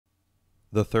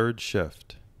The Third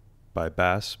Shift by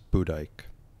Bas Budike.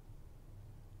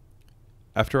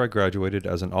 After I graduated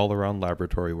as an all-around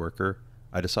laboratory worker,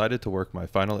 I decided to work my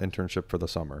final internship for the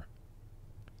summer.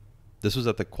 This was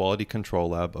at the Quality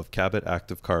Control Lab of Cabot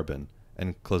Active Carbon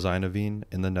and Klazinaveen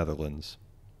in the Netherlands.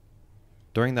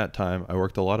 During that time, I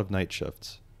worked a lot of night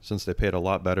shifts, since they paid a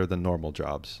lot better than normal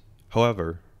jobs.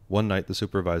 However, one night the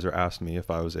supervisor asked me if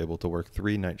I was able to work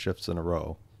 3 night shifts in a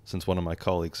row, since one of my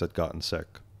colleagues had gotten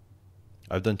sick.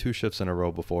 I've done 2 shifts in a row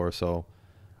before, so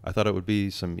I thought it would be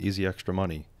some easy extra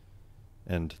money,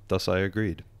 and thus I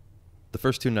agreed. The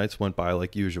first 2 nights went by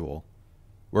like usual.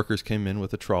 Workers came in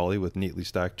with a trolley with neatly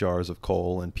stacked jars of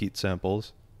coal and peat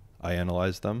samples. I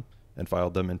analyzed them and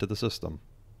filed them into the system.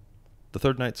 The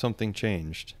third night something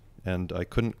changed, and I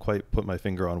couldn't quite put my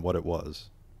finger on what it was.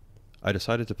 I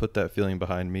decided to put that feeling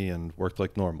behind me and worked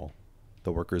like normal.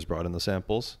 The workers brought in the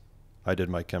samples, I did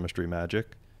my chemistry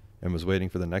magic, and was waiting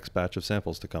for the next batch of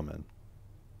samples to come in.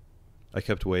 I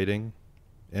kept waiting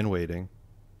and waiting,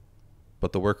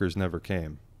 but the workers never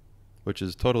came, which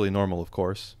is totally normal, of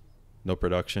course. No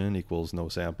production equals no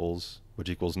samples, which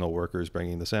equals no workers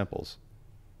bringing the samples.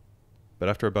 But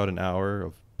after about an hour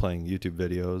of playing YouTube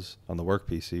videos on the work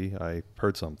PC, I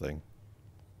heard something.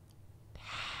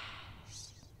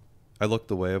 I looked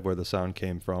the way of where the sound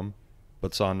came from,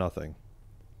 but saw nothing.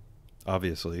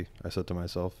 Obviously, I said to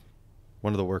myself,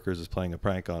 one of the workers is playing a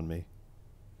prank on me.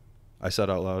 I said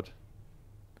out loud,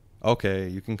 "Okay,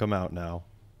 you can come out now."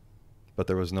 But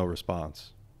there was no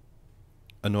response.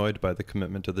 Annoyed by the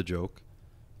commitment to the joke,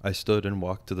 I stood and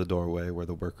walked to the doorway where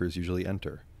the workers usually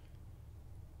enter.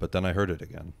 But then I heard it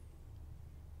again.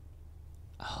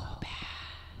 Oh,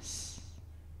 Bas.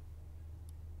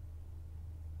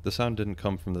 The sound didn't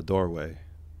come from the doorway.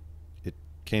 It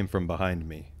came from behind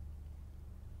me.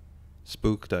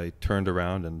 Spooked, I turned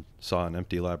around and saw an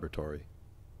empty laboratory.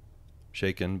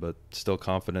 Shaken, but still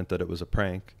confident that it was a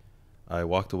prank, I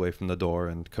walked away from the door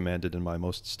and commanded in my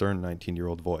most stern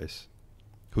 19-year-old voice,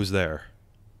 "Who's there?"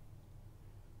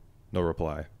 No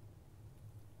reply.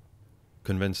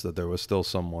 Convinced that there was still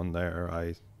someone there,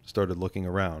 I started looking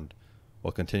around,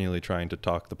 while continually trying to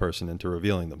talk the person into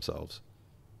revealing themselves.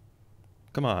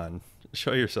 "Come on,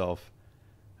 show yourself.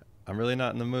 I'm really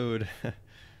not in the mood."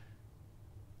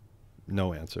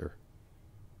 No answer.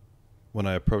 When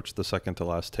I approached the second to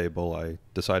last table, I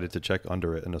decided to check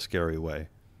under it in a scary way.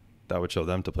 That would show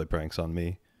them to play pranks on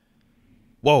me.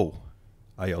 "Whoa!"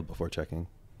 I yelled before checking.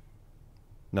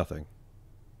 Nothing.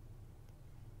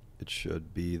 It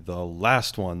should be the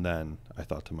last one then, I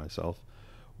thought to myself.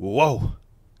 Whoa!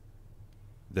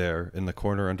 There, in the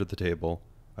corner under the table,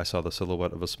 I saw the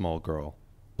silhouette of a small girl,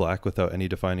 black without any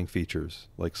defining features,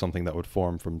 like something that would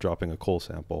form from dropping a coal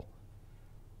sample.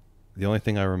 The only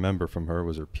thing I remember from her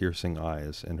was her piercing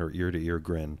eyes and her ear-to-ear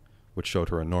grin, which showed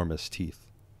her enormous teeth.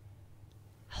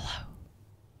 "Hello,"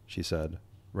 she said,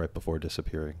 right before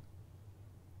disappearing.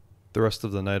 The rest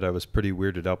of the night I was pretty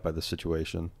weirded out by the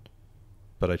situation,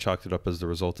 but I chalked it up as the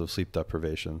result of sleep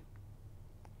deprivation.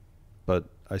 But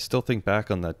I still think back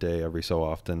on that day every so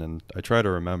often, and I try to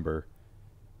remember,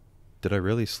 did I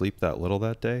really sleep that little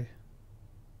that day?